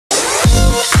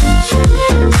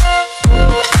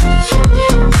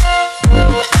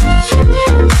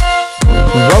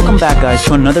back guys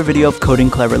to another video of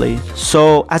Coding Cleverly.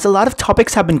 So as a lot of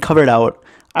topics have been covered out,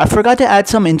 I forgot to add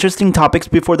some interesting topics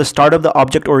before the start of the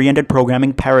object-oriented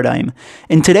programming paradigm.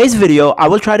 In today's video, I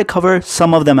will try to cover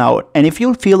some of them out, and if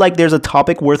you feel like there's a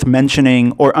topic worth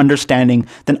mentioning or understanding,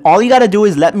 then all you gotta do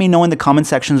is let me know in the comment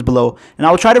sections below, and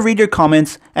I'll try to read your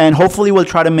comments, and hopefully we'll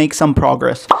try to make some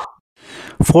progress.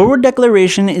 Forward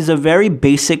declaration is a very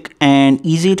basic and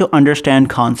easy to understand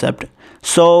concept.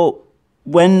 So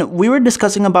when we were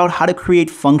discussing about how to create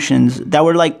functions that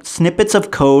were like snippets of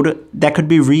code that could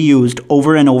be reused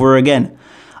over and over again.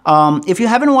 If you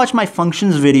haven't watched my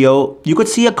functions video, you could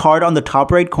see a card on the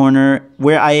top right corner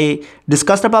where I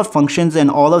discussed about functions and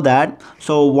all of that.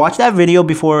 So watch that video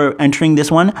before entering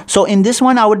this one. So in this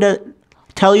one, I would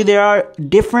tell you there are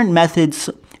different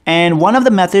methods, and one of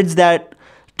the methods that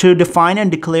to define and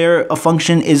declare a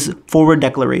function is forward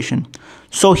declaration.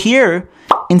 So here,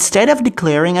 instead of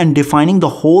declaring and defining the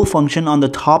whole function on the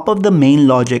top of the main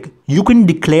logic, you can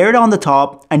declare it on the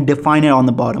top and define it on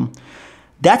the bottom.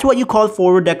 That's what you call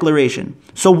forward declaration.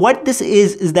 So what this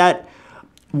is that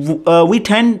we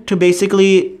tend to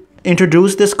basically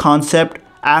introduce this concept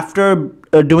after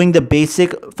doing the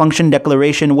basic function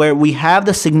declaration, where we have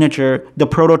the signature, the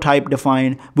prototype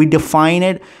defined, we define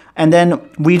it, and then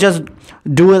we just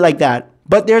do it like that.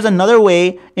 But there's another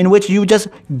way in which you just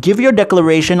give your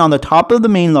declaration on the top of the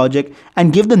main logic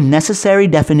and give the necessary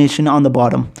definition on the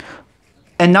bottom.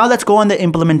 And now let's go on the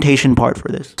implementation part for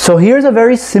this. So here's a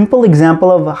very simple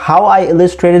example of how I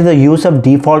illustrated the use of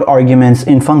default arguments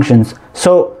in functions.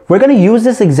 So we're going to use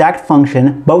this exact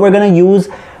function, but we're going to use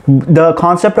the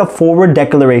concept of forward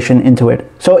declaration into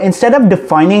it. So instead of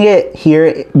defining it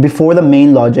here before the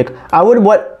main logic,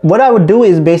 what I would do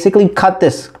is basically cut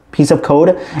this piece of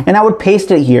code and I would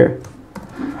paste it here.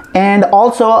 And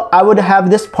also I would have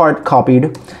this part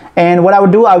copied, and what I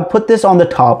would do, I would put this on the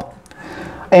top,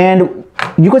 and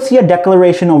you could see a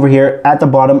declaration over here at the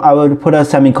bottom. I would put a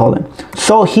semicolon.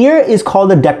 So here is called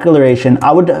the declaration.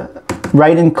 I would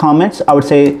write in comments, I would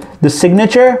say the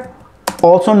signature,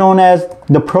 also known as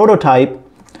the prototype,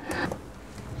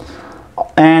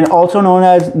 and also known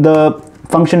as the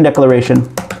function declaration.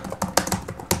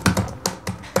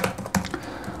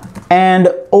 And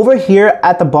over here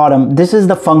at the bottom, this is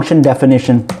the function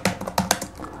definition,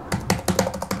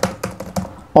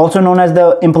 also known as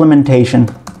the implementation.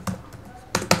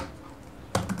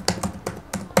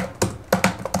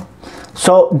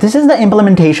 So this is the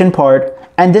implementation part,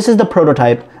 and this is the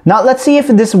prototype. Now let's see if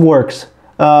this works.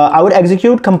 I would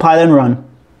execute, compile, and run.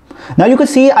 Now you can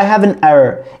see I have an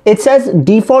error. It says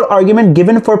default argument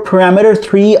given for parameter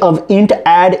 3 of int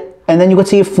add, and then you can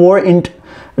see 4 int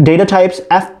data types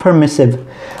f permissive.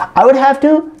 I would have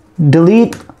to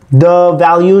delete the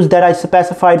values that I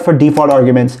specified for default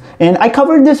arguments. And I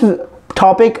covered this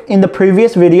topic in the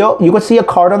previous video. You can see a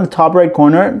card on the top right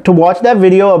corner to watch that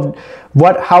video of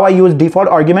how I use default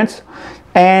arguments.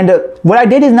 And what I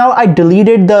did is now I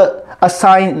deleted the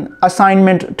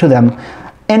assignment to them.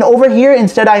 And over here,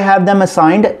 instead I have them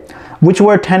assigned, which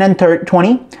were 10 and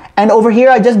 20. And over here,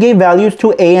 I just gave values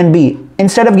to A and B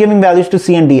instead of giving values to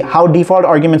C and D, how default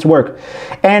arguments work.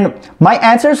 And my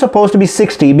answer is supposed to be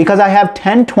 60 because I have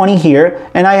 10, 20 here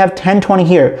and I have 10, 20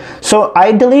 here. So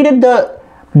I deleted the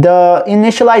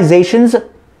initializations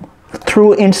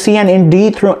through int C and int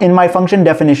D in my function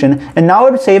definition. And now I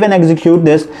would save and execute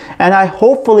this, and I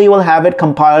hopefully will have it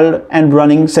compiled and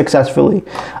running successfully.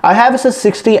 I have a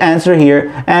 60 answer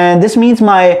here, and this means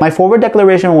my forward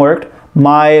declaration worked,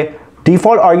 my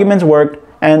default arguments worked,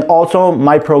 and also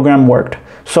my program worked.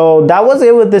 So that was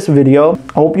it with this video.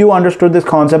 Hope you understood this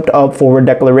concept of forward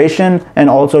declaration and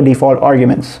also default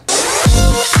arguments.